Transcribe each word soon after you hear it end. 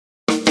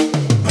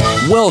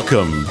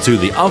Welcome to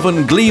the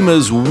Oven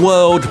Gleamers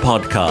World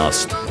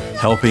Podcast,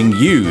 helping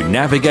you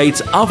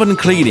navigate oven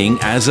cleaning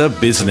as a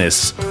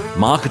business,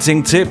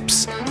 marketing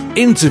tips,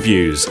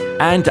 interviews,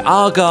 and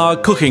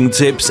AGA cooking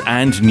tips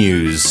and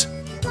news.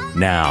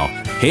 Now,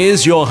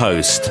 here's your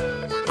host,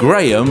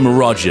 Graham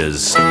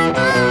Rogers.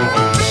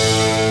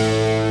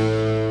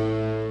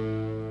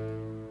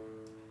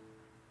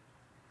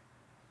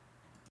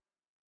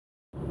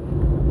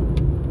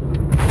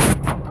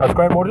 That's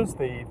Graham Rogers,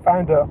 the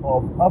founder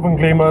of Oven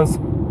Gleamers,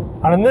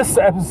 and in this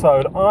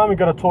episode I'm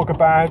going to talk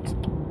about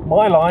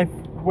my life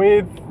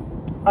with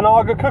an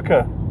AGA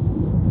cooker.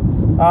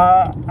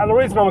 And the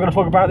reason I'm going to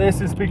talk about this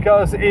is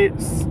because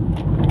it's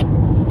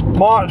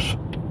March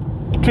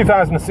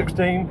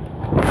 2016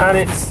 and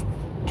it's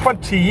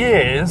 20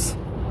 years,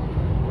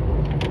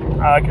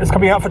 it's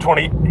coming out for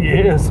 20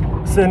 years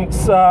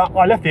since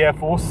I left the Air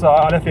Force.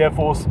 I left the Air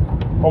Force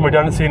on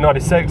redundancy in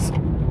 96,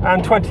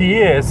 and 20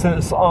 years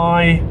since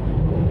I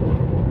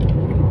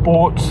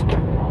bought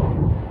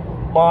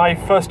my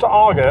first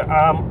AGA.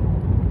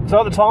 So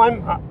at the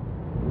time, I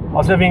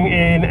was living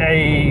in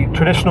a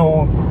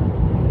traditional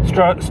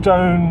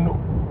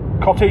stone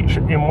cottage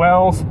in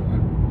Wales,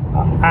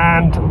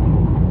 and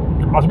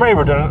I was very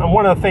redundant. And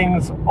one of the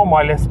things on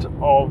my list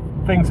of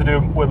things to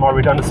do with my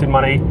redundancy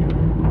money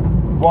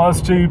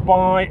was to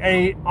buy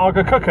a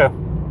AGA cooker.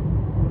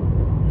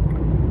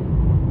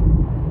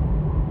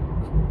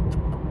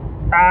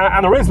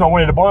 And the reason I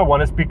wanted to buy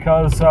one is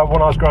because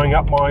when I was growing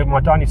up, my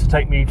dad used to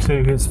take me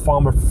to his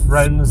farmer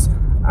friends,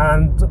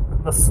 and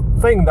the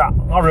thing that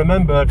I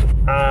remembered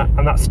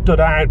and that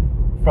stood out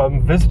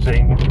from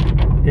visiting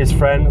his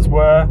friends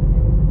were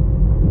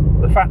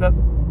the fact that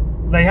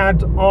they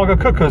had AGA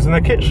cookers in their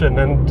kitchen.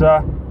 And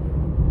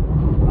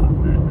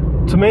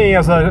to me,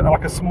 as a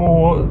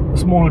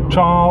small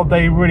child,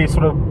 they really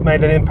sort of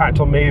made an impact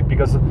on me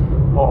because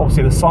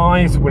obviously the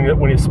size. When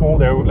you're small,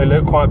 they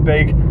look quite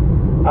big.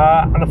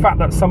 And the fact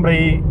that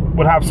somebody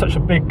would have such a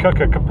big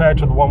cooker compared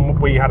to the one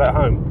we had at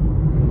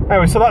home.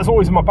 Anyway, so that's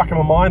always in the back of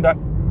my mind, that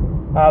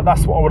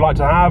that's what I would like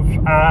to have.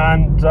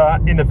 And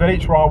in the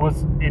village where I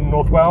was in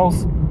North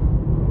Wales,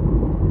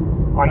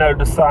 I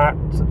noticed that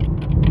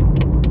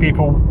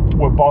people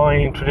were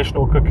buying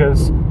traditional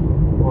cookers,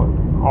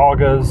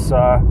 AGAs,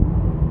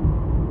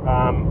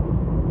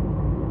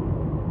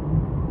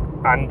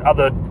 and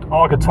other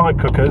AGA type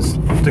cookers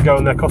to go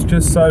in their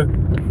cottages. So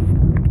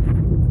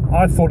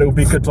I thought it would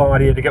be a good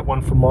idea to get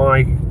one for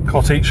my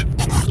cottage.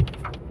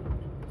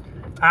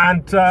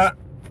 And I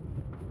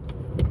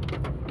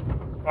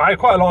had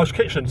quite a large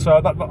kitchen,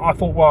 so I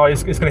thought, well,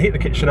 it's going to heat the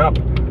kitchen up,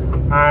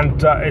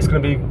 and it's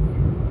going to be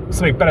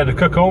something better to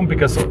cook on,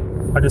 because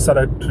I just had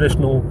a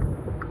traditional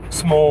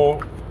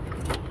small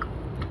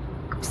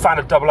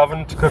standard double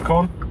oven to cook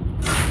on,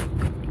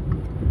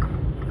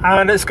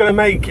 and it's going to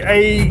make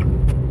a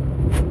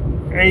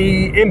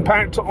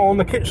impact on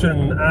the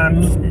kitchen.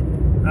 And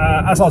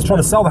as I was trying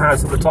to sell the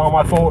house at the time,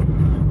 I thought,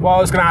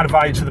 well, it's going to add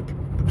value to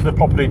the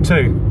property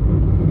too.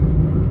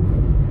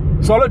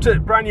 So I looked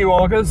at brand new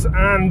AGAs,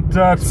 and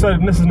so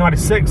this is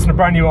 96, and a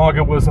brand new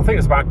AGA was, I think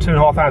it's about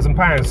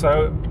 £2,500.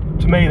 So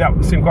to me,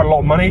 that seemed quite a lot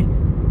of money.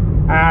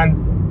 And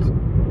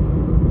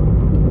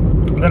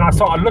then I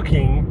started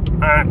looking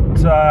at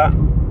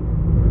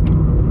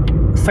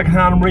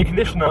second-hand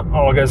reconditioned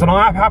AGAs, and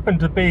I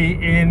happened to be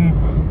in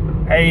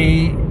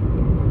a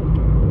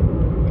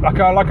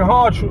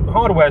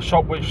hardware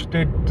shop which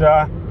did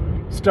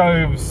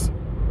stoves.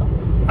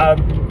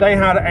 They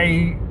had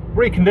a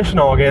reconditioned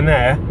AGA in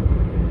there,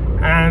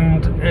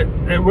 and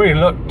it really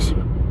looked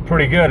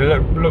pretty good.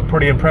 It looked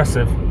pretty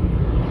impressive,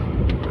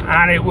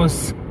 and it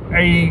was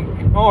a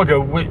AGA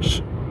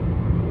which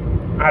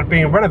had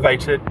been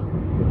renovated,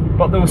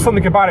 but there was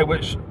something about it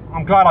which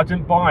I'm glad I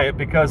didn't buy it,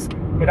 because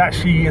it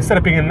actually, instead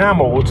of being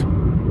enamelled,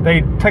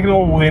 they'd taken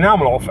all the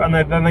enamel off, and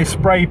then they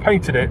spray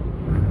painted it.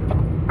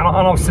 And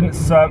I've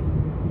since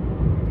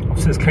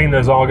cleaned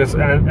those AGAs,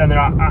 and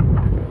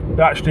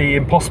they're actually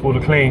impossible to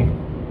clean,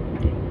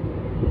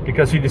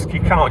 because you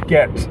cannot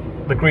get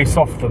the grease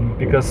off them,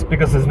 because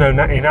there's no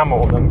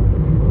enamel on them.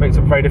 It makes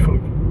them very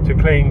difficult to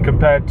clean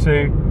compared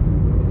to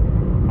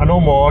a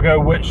normal AGA,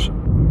 which,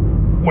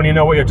 when you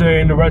know what you're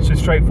doing, they're relatively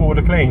straightforward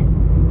to clean.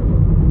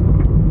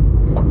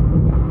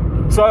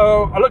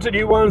 So I looked at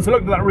new ones, I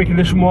looked at that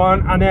reconditioned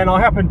one, and then I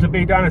happened to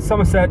be down in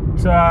Somerset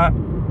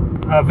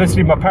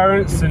visiting my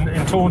parents in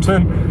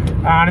Taunton,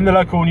 and in the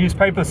local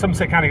newspaper, the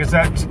Somerset County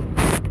Gazette,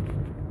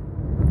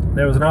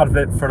 there was an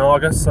advert for an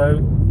AGA.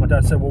 So my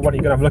dad said, well, why don't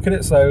you go and have a look at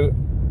it? So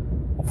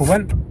off I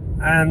went,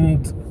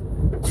 and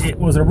it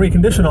was a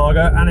reconditioned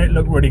AGA, and it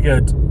looked really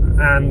good,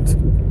 and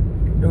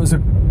it was a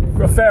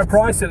fair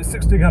price. It was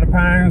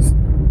 £1,600,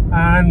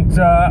 and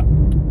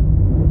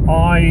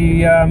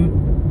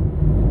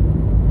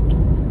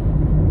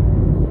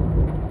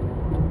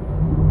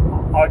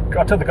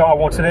I told the guy I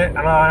wanted it, and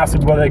I asked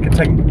him whether they could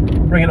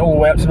bring it all the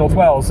way up to North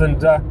Wales,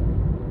 and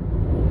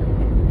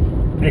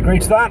he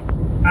agreed to that.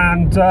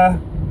 And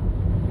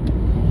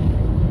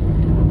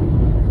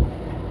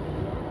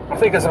I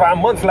think it's about a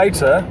month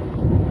later,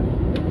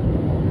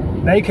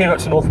 they came up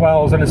to North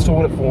Wales and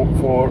installed it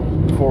for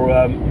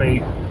me.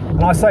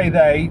 And I say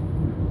they,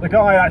 the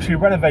guy who actually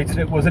renovated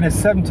it was in his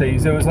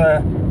 70s. It was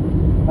a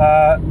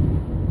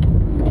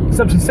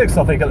 76,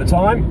 I think, at the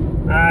time.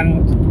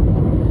 And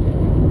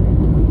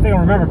the thing I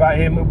remember about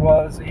him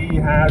was he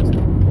had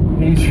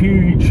these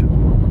huge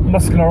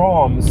muscular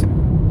arms,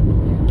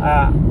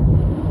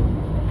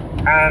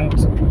 and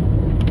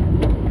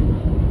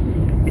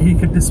he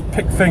could just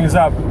pick things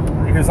up.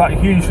 He was like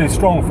hugely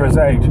strong for his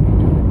age.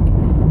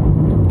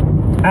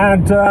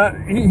 And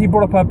he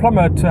brought up a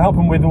plumber to help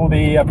him with all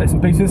the bits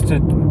and pieces to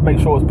make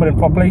sure it was put in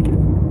properly,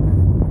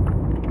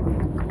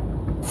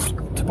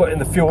 to put in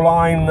the fuel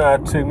line,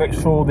 to make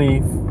sure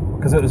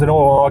because it was an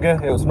oil AGA,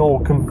 it was an oil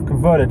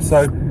converted,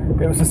 so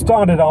it was a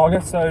standard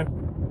AGA. So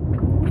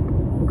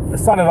the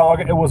standard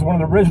AGA, it was one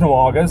of the original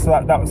AGAs, so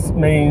that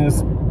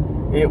means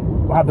it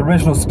had the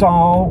original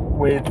style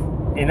with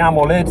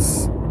enamel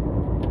lids,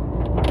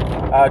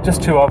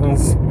 just two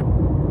ovens,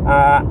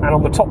 and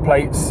on the top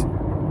plates,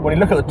 when you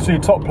look at the two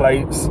top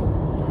plates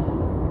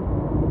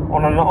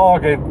on an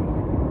AGA,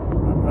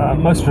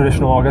 most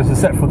traditional AGAs,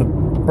 except for the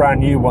brand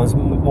new ones,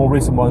 more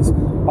recent ones,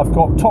 I've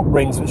got top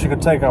rings which you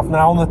could take off.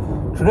 Now on the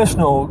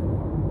traditional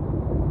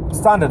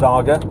standard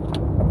AGA,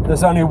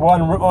 there's only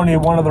one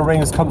of the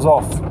rings comes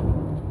off.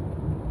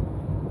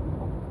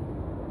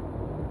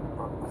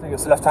 I think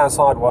it's the left hand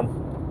side one.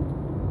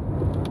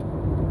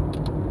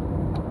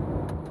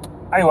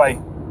 Anyway,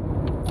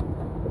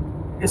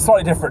 it's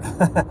slightly different.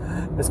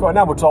 It's got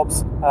enamel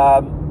tops,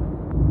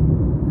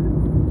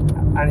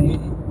 and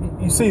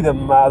you see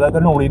them.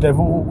 They've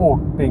all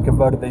being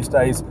converted these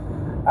days,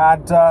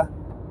 and so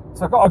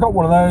I got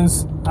one of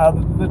those.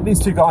 These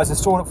two guys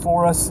installed it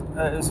for us.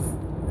 It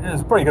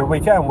was a pretty good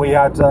weekend. We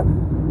had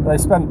I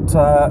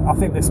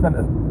think they spent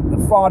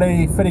the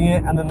Friday fitting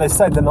it, and then they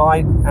stayed the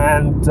night,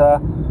 and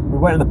we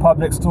went to the pub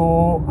next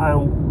door,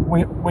 and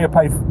we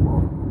paid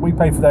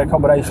for their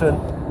accommodation,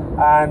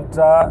 and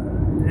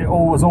it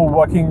was all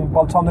working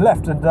by the time they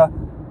left, and that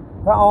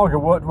AGA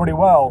worked really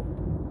well.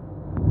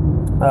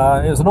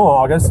 It was an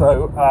oil AGA,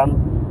 so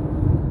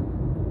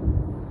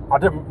I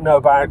didn't know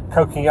about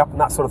coking up and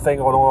that sort of thing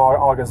on oil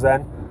AGAs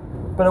then,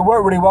 but it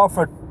worked really well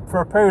for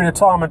a period of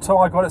time until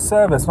I got it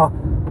serviced.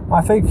 And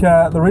I think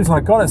the reason I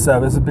got it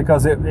serviced is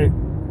because it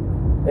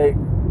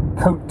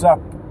coked up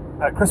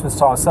at Christmas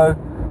time. So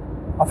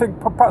I think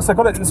perhaps I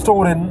got it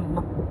installed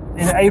in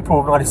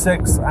April of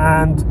 '96,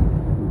 and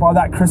by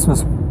that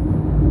Christmas,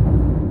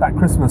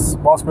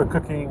 whilst we were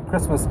cooking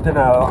Christmas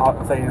dinner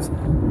things,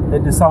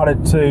 it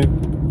decided to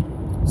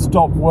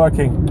stop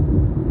working,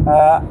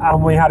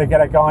 and we had to get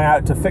a guy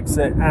out to fix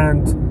it,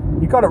 and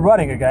he got it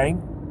running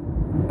again,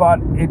 but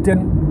it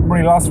didn't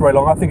really last very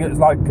long. I think it was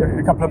like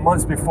a couple of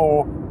months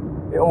before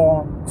it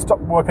all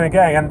stopped working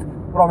again.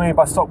 And what I mean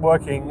by stopped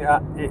working,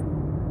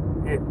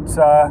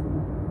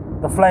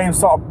 the flames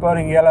started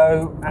burning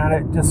yellow, and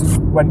it just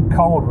went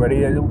cold.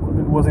 Really, it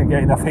wasn't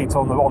getting enough heat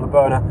on the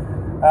burner.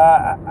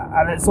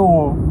 And it's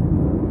all,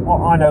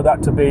 well, I know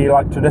that to be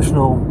like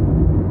traditional,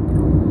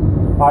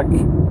 like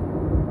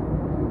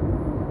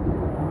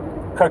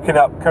coking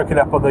up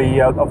of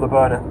the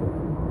burner.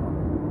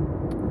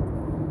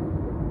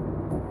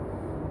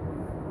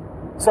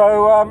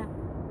 So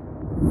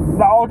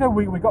that AGA,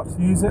 we got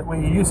to use it. We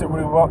used it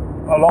really well,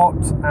 a lot,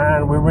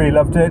 and we really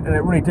loved it. And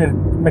it really did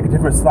make a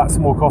difference to that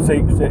small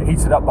cottage. It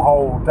heated up the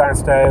whole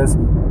downstairs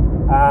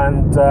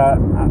and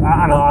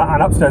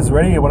upstairs.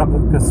 Really, it went up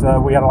because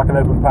we had like an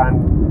open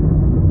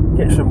pan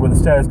kitchen with the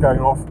stairs going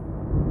off.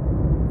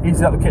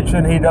 Heated up the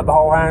kitchen, heated up the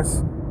whole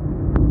house,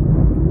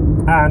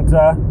 and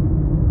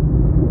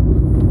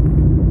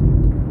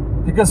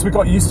because we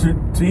got used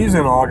to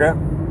using an AGA,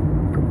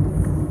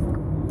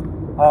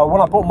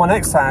 when I bought my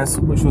next house,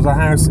 which was a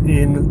house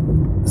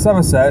in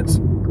Somerset,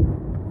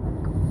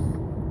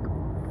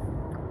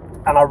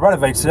 and I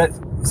renovated it,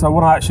 so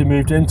when I actually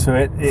moved into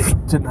it, it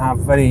didn't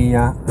have any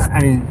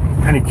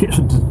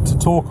kitchen to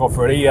talk of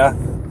really,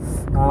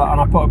 and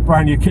I put a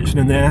brand new kitchen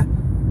in there,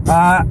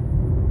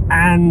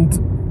 and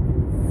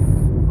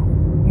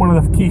one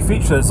of the key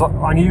features,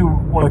 I knew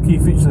one of the key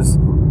features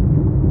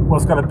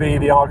was going to be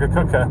the AGA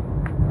cooker,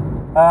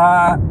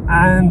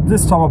 and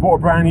this time I bought a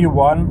brand new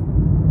one,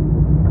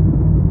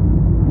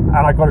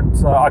 and I got it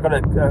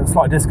a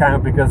slight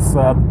discount because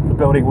the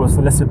building was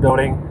the listed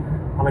building,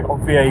 and I got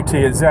VAT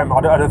exempt. I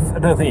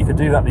don't think you could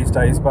do that these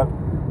days, but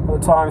at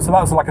the time, so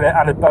that was like an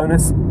added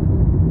bonus.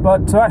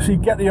 But to actually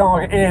get the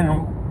AGA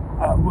in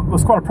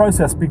was quite a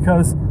process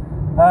because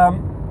I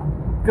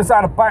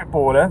had a back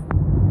boiler,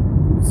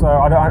 so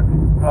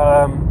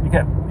you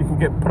can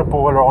put a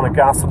boiler on a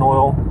gas and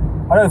oil.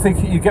 I don't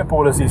think you get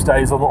boilers these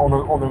days on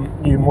the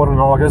new modern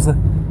AGAs.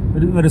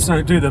 They just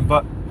don't do them,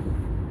 but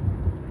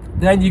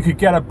then you could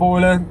get a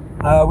boiler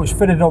which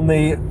fitted on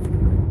the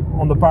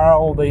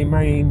barrel, the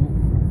main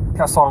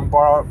cast iron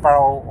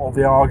barrel of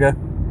the AGA,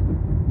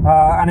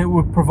 and it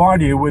would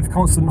provide you with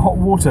constant hot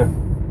water.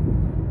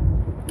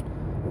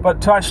 But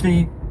to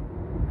actually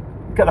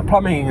get the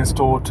plumbing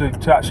installed to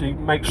actually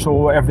make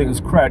sure everything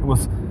was correct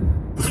was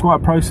quite a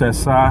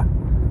process.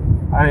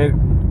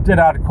 And did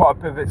add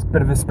quite a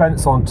bit of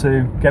expense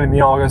onto getting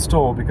the AGA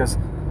installed, because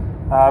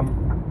I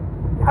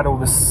had all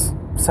this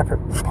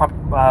separate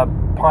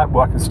pipe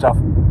work and stuff.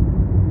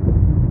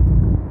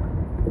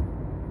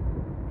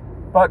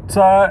 But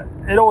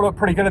it all looked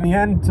pretty good in the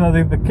end.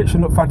 The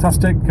kitchen looked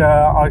fantastic.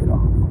 I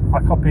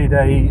copied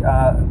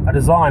a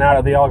design out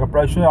of the AGA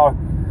brochure.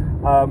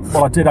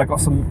 What I did, I got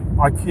some,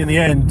 in the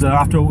end,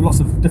 after lots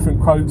of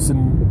different quotes,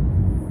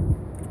 and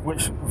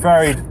which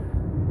varied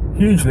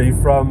hugely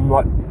from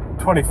like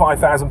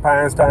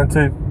 £25,000 down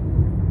to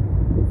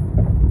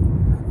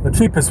the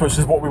cheapest, which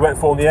is what we went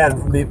for in the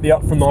end. From the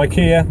up from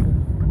IKEA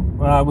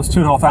was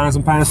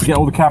 £2,500 to get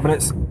all the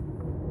cabinets,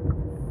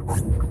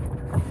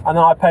 and then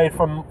I paid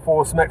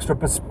for some extra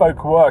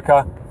bespoke work,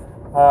 a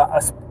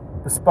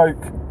bespoke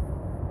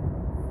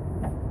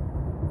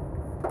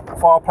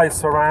fireplace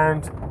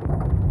surround,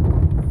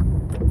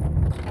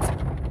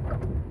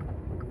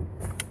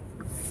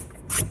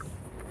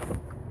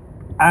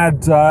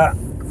 and I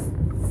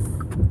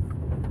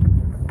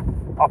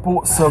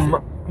bought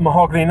some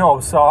mahogany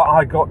knobs. So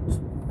I got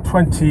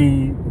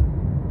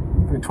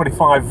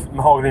 25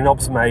 mahogany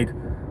knobs made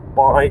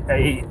by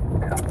a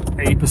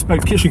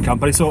bespoke kitchen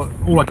company. So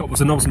all I got was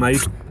the knobs made,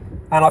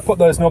 and I put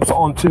those knobs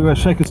onto a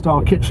shaker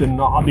style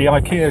kitchen, on the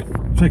IKEA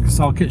shaker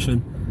style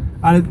kitchen.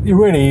 And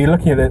you're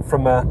looking at it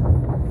from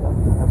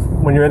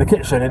when you're in the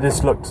kitchen, it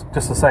just looked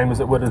just the same as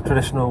it would a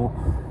traditional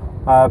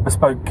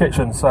bespoke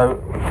kitchen.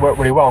 So it worked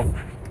really well.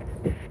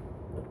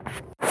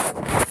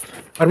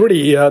 And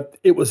really,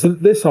 it was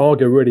this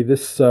AGA,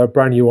 this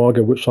brand new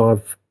AGA, which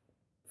I've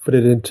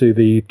fitted into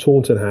the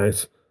Taunton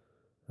house,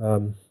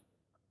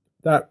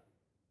 that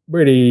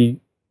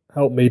really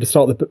helped me to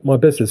start my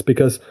business,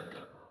 because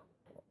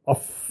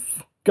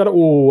I've got it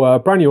all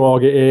brand new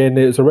AGA in.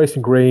 It was a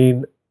racing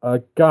green,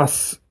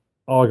 gas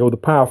AGA with a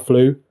power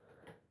flue,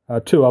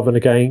 2 oven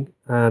again,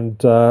 and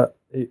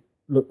it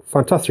looked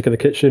fantastic in the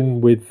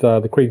kitchen with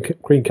the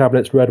cream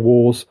cabinets, red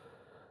walls,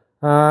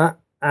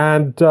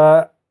 and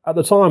at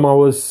the time, I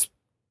was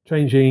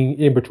changing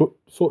in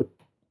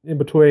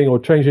between or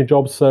changing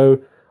jobs. So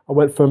I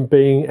went from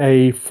being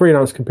a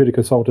freelance computer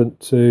consultant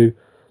to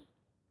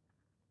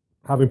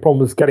having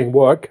problems getting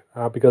work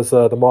because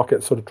the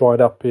market sort of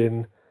dried up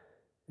in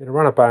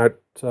around about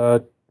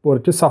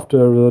just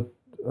after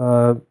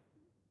around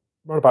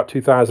about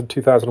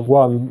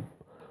 2001.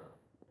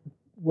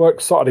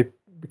 Work started to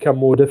become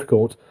more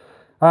difficult,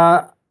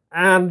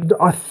 and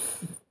I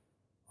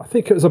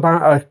think it was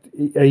about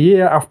a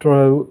year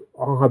after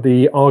I had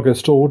the AGA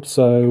installed,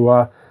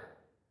 so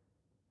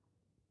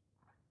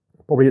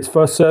probably its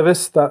first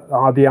service, that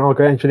the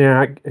AGA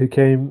engineer who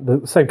came,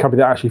 the same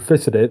company that actually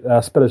fitted it,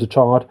 Spillers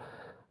Chard,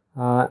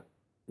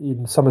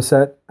 in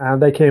Somerset, and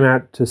they came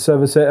out to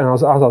service it. And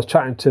as I was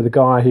chatting to the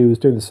guy who was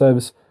doing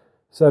the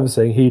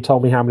servicing, he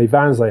told me how many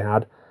vans they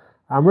had,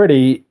 and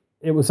really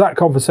it was that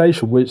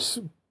conversation which,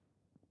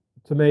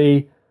 to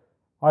me,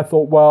 I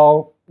thought,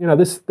 well,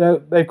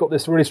 they've got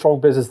this really strong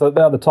business. That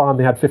at the time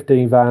they had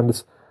 15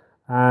 vans,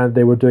 and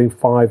they were doing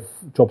 5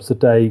 jobs a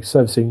day,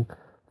 servicing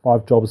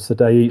 5 jobs a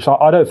day each.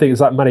 I don't think it's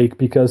that many,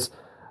 because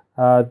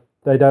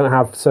they don't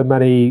have so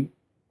many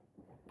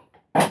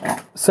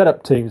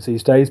setup teams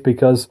these days,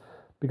 because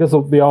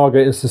of the AGA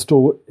is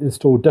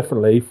installed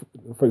differently.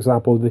 For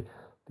example, the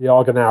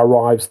AGA now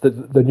arrives,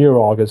 the newer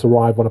AGAs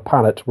arrive on a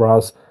pallet,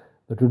 whereas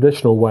the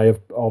traditional way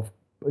of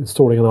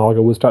installing an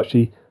AGA was to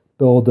actually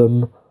build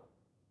them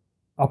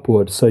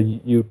upwards. So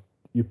you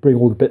bring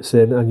all the bits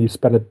in, and you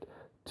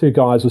two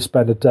guys will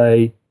spend a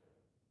day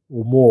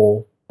or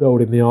more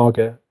building the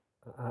AGA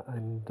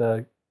and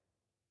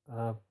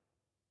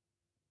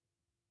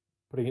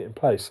putting it in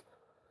place.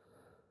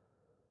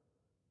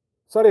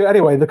 So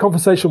anyway, the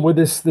conversation with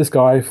this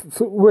guy,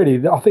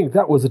 really, I think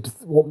that was a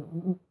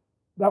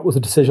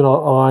decision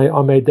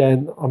I made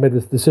then. I made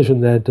the decision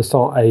then to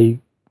start a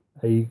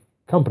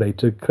company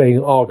to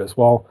clean AGAs.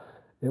 Well,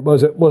 it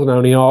wasn't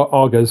only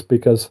AGAs,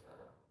 because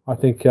I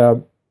think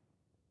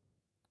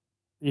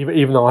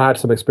even though I had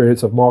some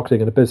experience of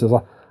marketing in a business,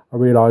 I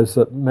realised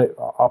that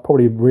I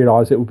probably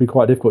realised it would be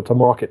quite difficult to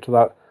market to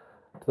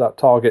that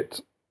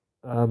target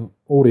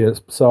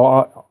audience. So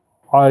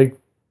I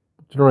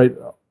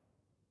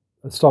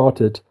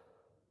started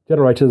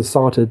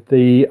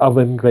the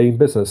Oven Gleam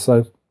business,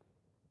 so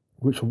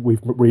which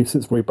we've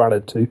since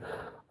rebranded to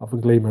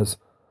Oven Gleamers.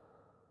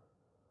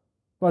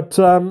 But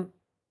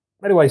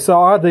anyway,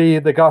 so I had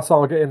the gas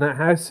AGA in that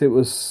house. It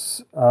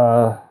was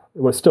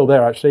still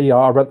there, actually.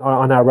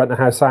 I now rent the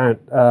house out,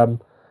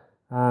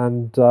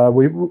 and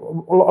we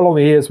along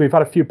the years we've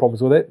had a few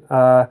problems with it,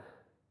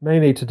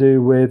 mainly to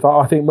do with,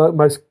 I think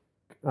most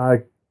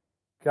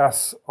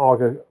gas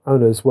AGA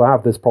owners will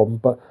have this problem,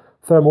 but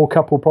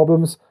thermocouple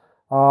problems.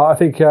 I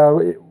think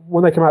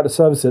when they come out to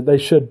service it, they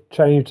should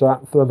change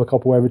that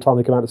thermocouple every time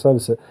they come out to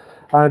service it.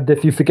 And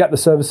if you forget the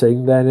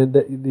servicing, then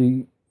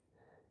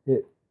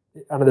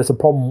and there's a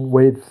problem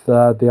with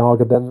the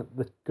AGA, then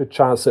the good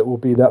chance it will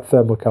be that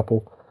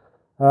thermocouple.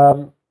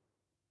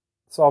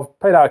 So I've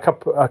paid out a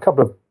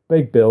couple of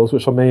big bills,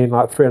 which I mean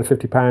like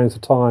 £350 a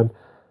time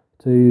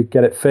to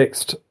get it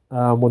fixed.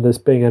 when there's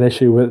been an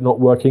issue with it not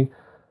working.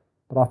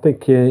 But I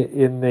think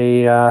in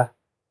the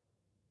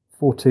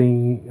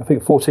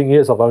 14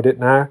 years I've owned it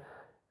now,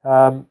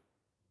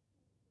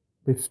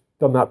 we've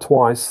done that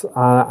twice,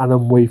 and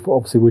then we've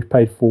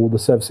paid for the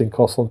servicing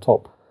costs on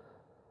top.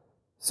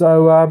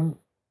 So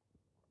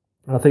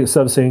I think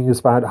servicing is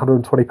about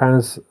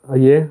 £120 a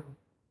year.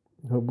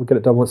 We get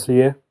it done once a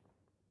year.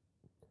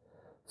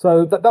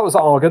 So that was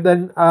AGA.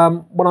 Then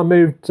when I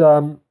moved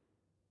to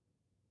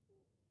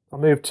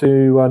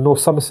North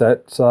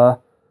Somerset.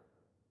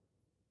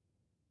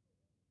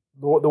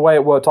 The way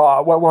it worked,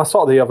 when I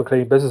started the oven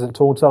cleaning business in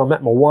Taunton, I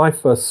met my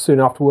wife soon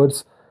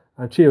afterwards,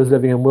 and she was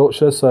living in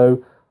Wiltshire.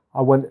 So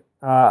I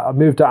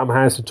moved out of my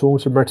house in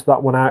Taunton, rented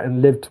that one out,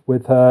 and lived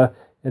with her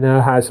in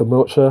her house in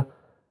Wiltshire.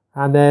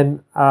 And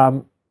then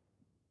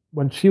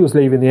when she was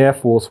leaving the Air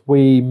Force,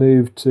 we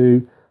moved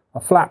to a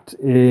flat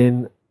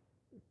in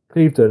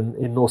Clevedon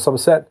in North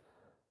Somerset,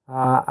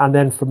 and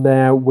then from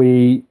there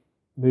we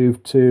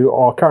moved to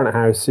our current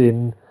house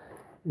in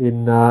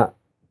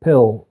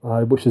Pill,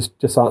 which is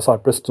just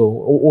outside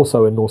Bristol,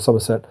 also in North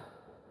Somerset.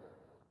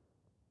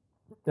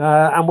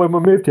 And when we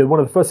moved here, one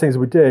of the first things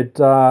we did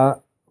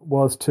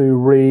was to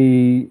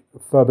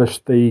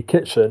refurbish the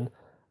kitchen,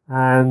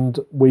 and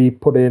we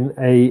put in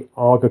a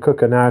AGA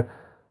cooker. Now,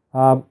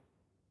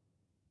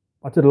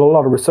 I did a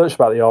lot of research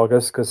about the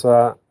AGAs because,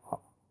 to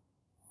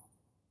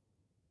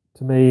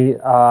me,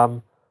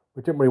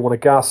 we didn't really want a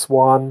gas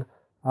one.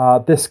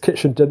 This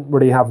kitchen didn't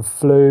really have a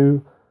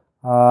flue.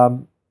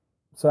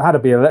 So it had to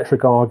be an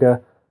electric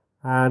AGA,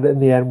 and in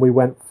the end we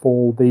went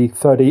for the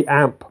 30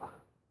 amp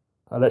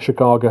electric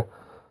AGA.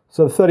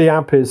 So the 30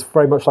 amp is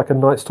very much like a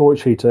night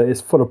storage heater. It's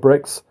full of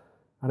bricks,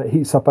 and it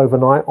heats up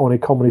overnight on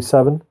economy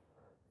 7.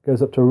 It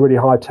goes up to a really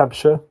high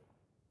temperature,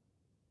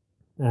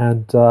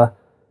 and then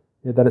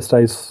it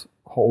stays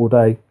hot all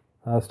day.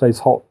 Stays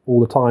hot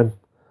all the time,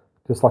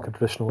 just like a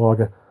traditional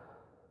AGA.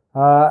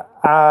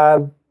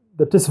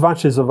 The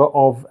disadvantages of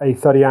a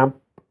 30 amp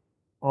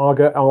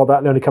AGA are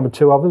that they only come in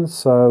 2 ovens.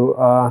 So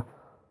I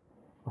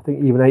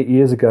think even 8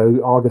 years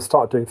ago, AGA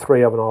started doing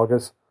 3 oven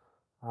AGAs.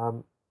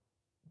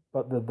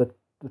 But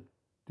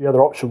the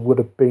other option would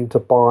have been to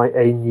buy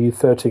a new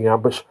 13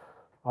 amp, which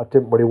I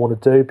didn't really want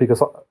to do,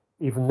 because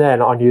even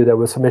then I knew there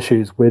were some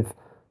issues with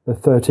the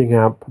 13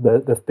 amp.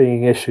 There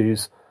being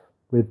issues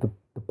with the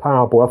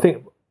power board. I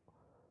think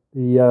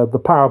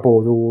the power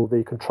board or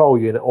the control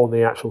unit on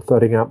the actual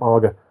 30 amp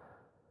AGA.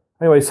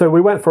 Anyway, so we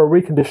went for a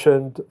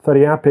reconditioned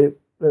 30 amp. It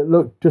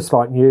looked just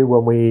like new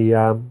when we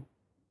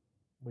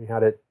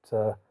had it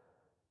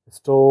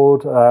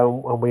installed.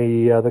 And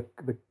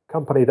the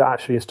company that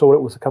actually installed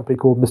it was a company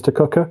called Mr.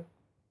 Cooker.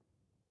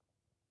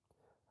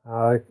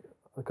 The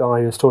guy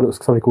who installed it was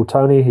somebody called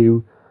Tony,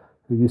 who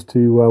used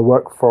to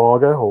work for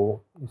AGA,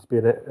 or used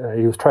to be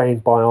he was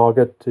trained by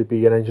AGA to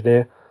be an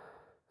engineer.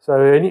 So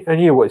I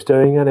knew what he's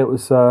doing, and it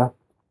was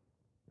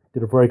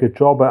did a very good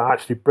job at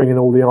actually bringing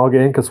all the AGA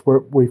in, because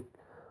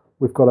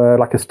we've got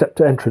a stepped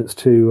entrance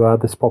to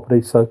this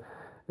property, so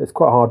it's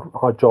quite a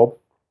hard job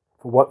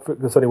for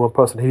there's only one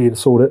person. He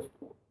installed it,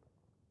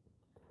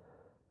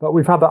 but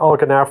we've had that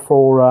AGA now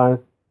for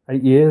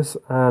 8 years,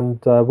 and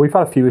we've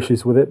had a few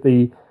issues with it.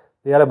 The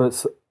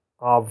elements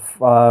have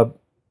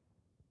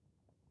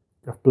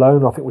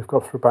blown. I think we've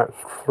got through about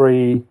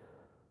three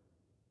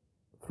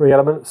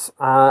elements,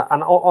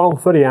 and on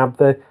 30 amp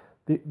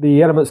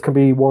the elements can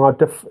be wired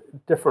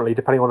differently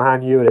depending on how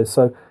new it is.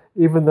 So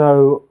even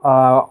though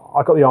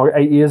I got the AGA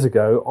 8 years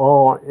ago,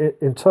 our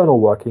internal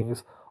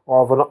workings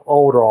are of an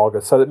older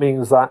AGA, so that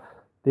means that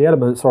the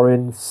elements are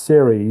in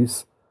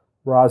series,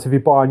 whereas if you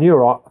buy a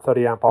newer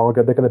 30 amp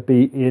AGA, they're going to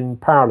be in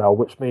parallel,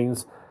 which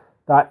means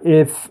that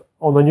if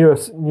on the newer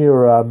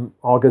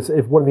AGAs,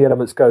 if one of the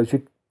elements goes,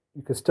 you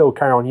can still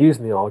carry on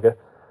using the AGA,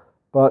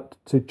 but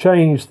to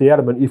change the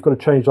element, you've got to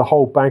change the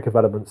whole bank of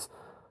elements.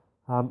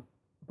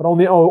 But on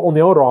the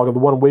older AGA, the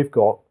one we've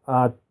got,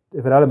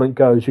 if an element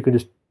goes,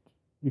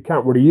 you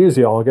can't really use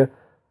the AGA,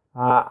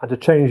 and to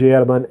change the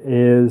element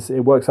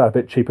it works out a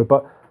bit cheaper.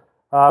 But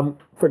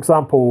for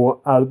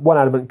example, one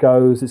element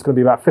goes, it's going to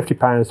be about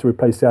 £50 to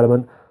replace the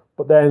element,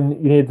 but then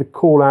you need to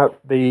call out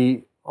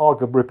the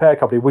AGA repair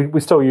company. We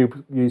still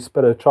use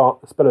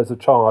spillers of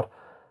chard,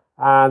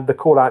 and the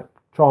call out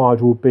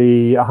charge will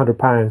be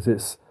 £100.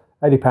 It's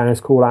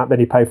 £80 call out, then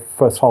you pay for the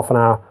first half an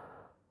hour,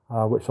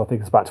 which I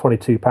think is about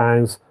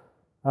 £22.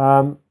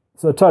 So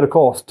the total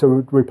cost to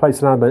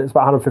replace an element is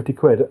about 150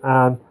 quid,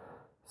 and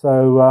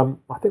so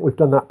I think we've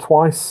done that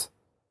twice.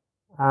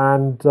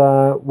 And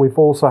we've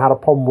also had a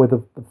problem with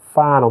the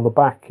fan on the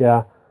back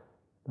here.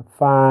 The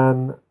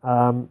fan,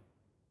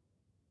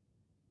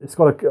 it's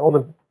got on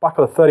the back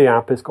of the 30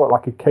 amp, it's got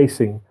like a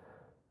casing,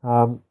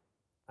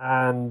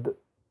 and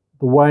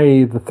the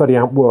way the 30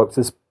 amp works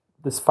is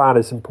this fan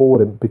is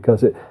important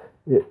because it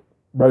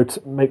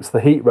makes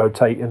the heat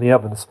rotate in the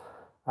ovens.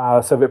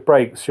 So if it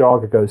breaks, your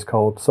AGA goes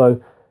cold.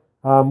 So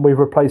we've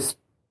replaced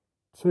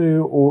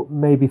 2 or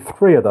maybe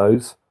 3 of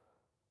those,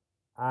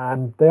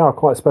 and they are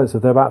quite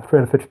expensive. They're about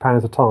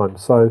 £350 a time.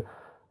 So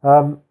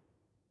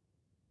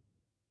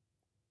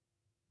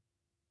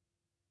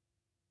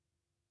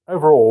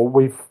overall,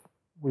 we've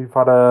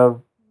had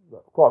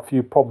quite a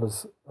few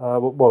problems.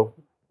 Well,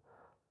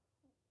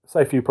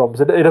 say a few problems.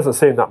 It doesn't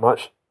seem that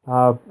much.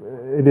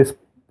 It is,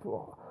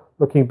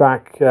 looking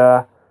back,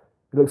 it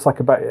looks like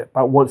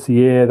about once a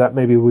year that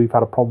maybe we've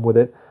had a problem with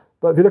it.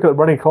 But if you look at the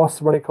running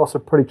costs are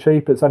pretty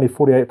cheap. It's only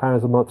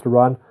 £48 a month to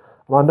run.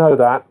 And I know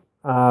that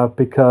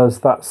because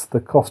that's the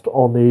cost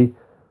on the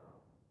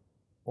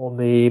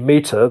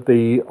meter,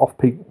 the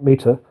off-peak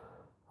meter.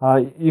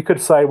 You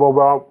could say,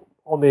 well,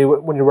 when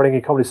you're running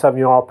Economy 7,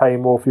 you are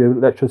paying more for your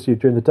electricity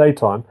during the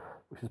daytime,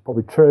 which is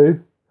probably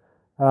true.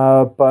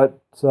 But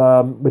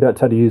we don't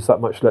tend to use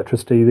that much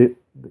electricity.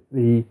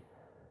 The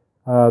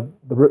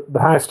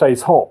house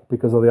stays hot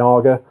because of the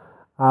AGA,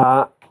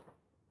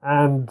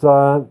 and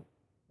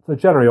so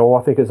generally,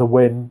 I think it's a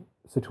win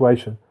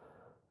situation.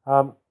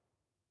 But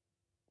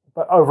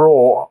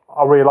overall,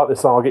 I really like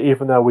this AGA,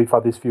 even though we've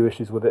had these few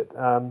issues with it.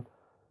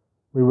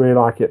 We really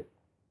like it.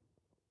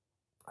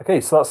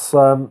 Okay, so that's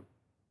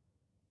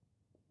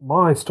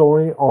my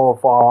story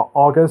of our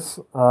AGAs.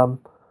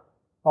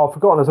 I've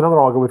forgotten there's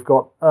another AGA we've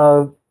got.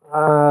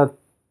 And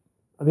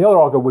the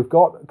other AGA we've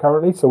got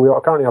currently,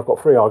 I've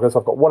got 3 AGAs.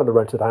 I've got one in the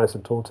rented house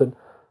in Taunton,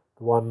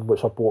 the one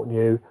which I bought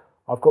new.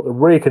 I've got the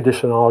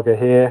reconditioned AGA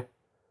here.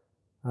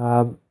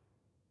 And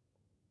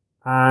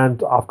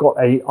I've got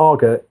a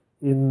AGA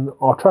in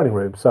our training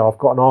room. So I've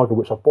got an AGA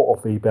which I bought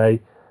off eBay.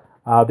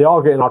 The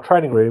AGA in our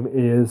training room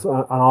is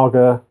an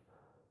AGA.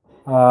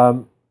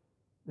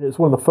 It's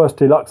one of the first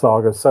deluxe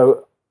AGAs.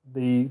 So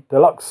the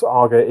deluxe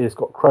AGA is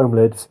got chrome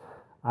lids,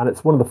 and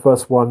it's one of the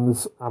first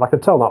ones. And I can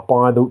tell that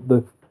by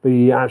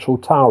the actual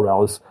towel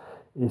rails.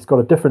 It's got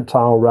a different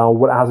towel rail.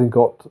 What it hasn't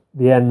got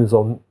the ends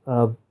on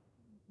the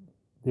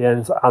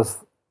ends as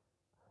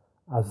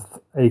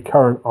a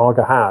current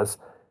AGA has.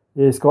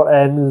 It's got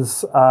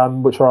ends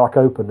which are like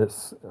open.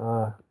 It's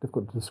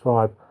difficult to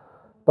describe,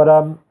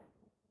 but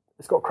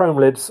it's got chrome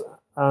lids,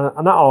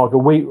 and that AGA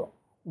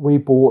we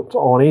bought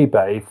on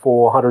eBay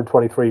for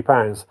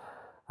 £123,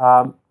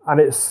 and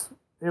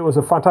it was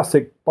a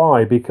fantastic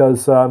buy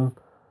because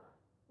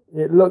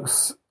it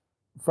looks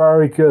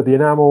very good. The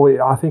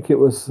enamel, I think it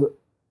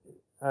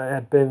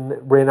had been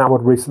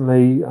re-enameled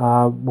recently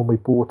when we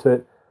bought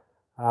it,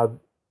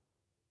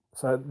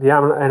 so the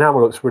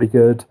enamel looks really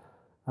good.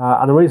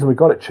 And the reason we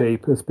got it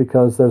cheap is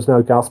because there's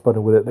no gas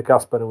burner with it. The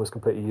gas burner was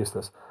completely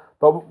useless.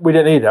 But we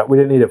didn't need that. We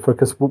didn't need it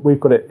because we've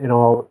got it in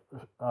our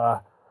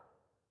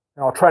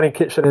training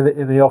kitchen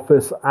in the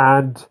office,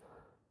 and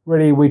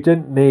really we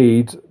didn't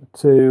need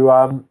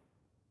to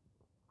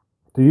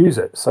use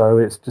it. So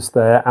it's just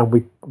there, and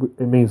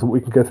it means that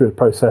we can go through the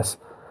process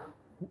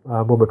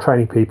when we're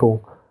training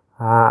people,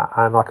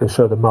 and I can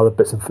show them other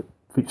bits and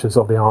features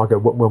of the AGA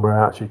when we're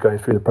actually going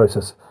through the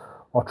process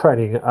or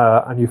training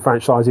a new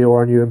franchisee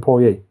or a new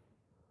employee.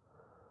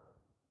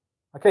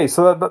 Okay,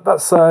 so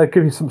that's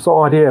give you some sort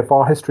of idea of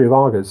our history of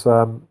AGAs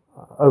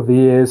over the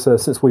years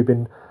since we've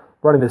been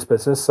running this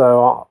business.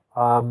 So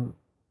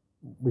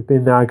we've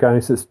been now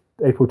going since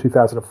April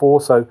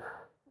 2004, so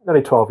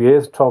nearly 12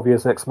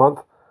 years next month.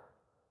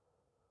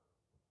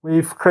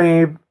 We've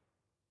cleaned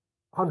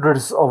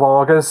hundreds of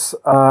AGAs.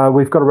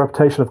 We've got a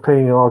reputation of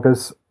cleaning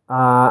AGAs,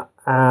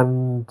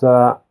 and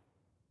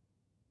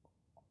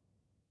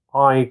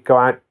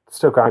I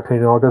still go out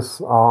cleaning AGAs.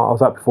 I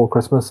was out before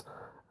Christmas,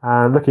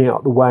 and looking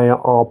at the way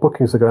our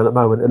bookings are going at the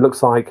moment, it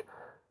looks like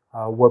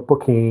we're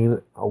booking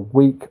a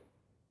week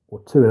or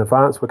 2 in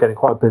advance. We're getting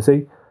quite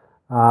busy.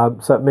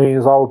 So it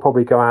means I will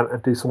probably go out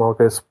and do some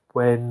AGAs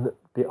when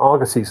the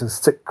AGA season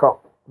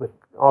the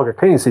AGA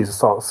cleaning season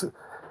starts,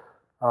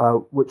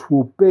 which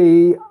will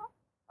be,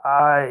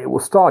 it will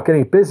start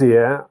getting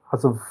busier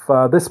as of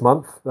this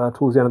month,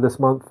 towards the end of this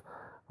month,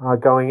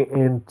 going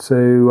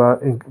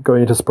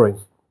into spring.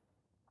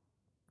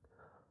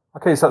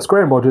 Okay, so that's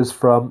Graham Rogers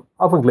from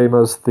Oven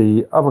Gleamers,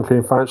 the oven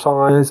cleaning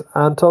franchise.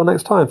 Until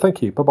next time,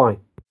 thank you. Bye-bye.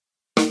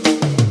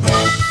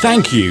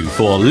 Thank you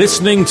for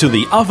listening to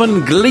the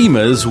Oven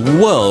Gleamers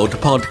World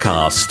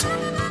Podcast.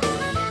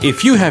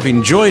 If you have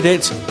enjoyed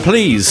it,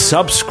 please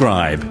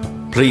subscribe.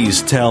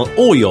 Please tell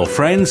all your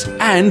friends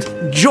and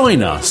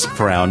join us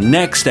for our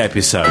next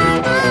episode.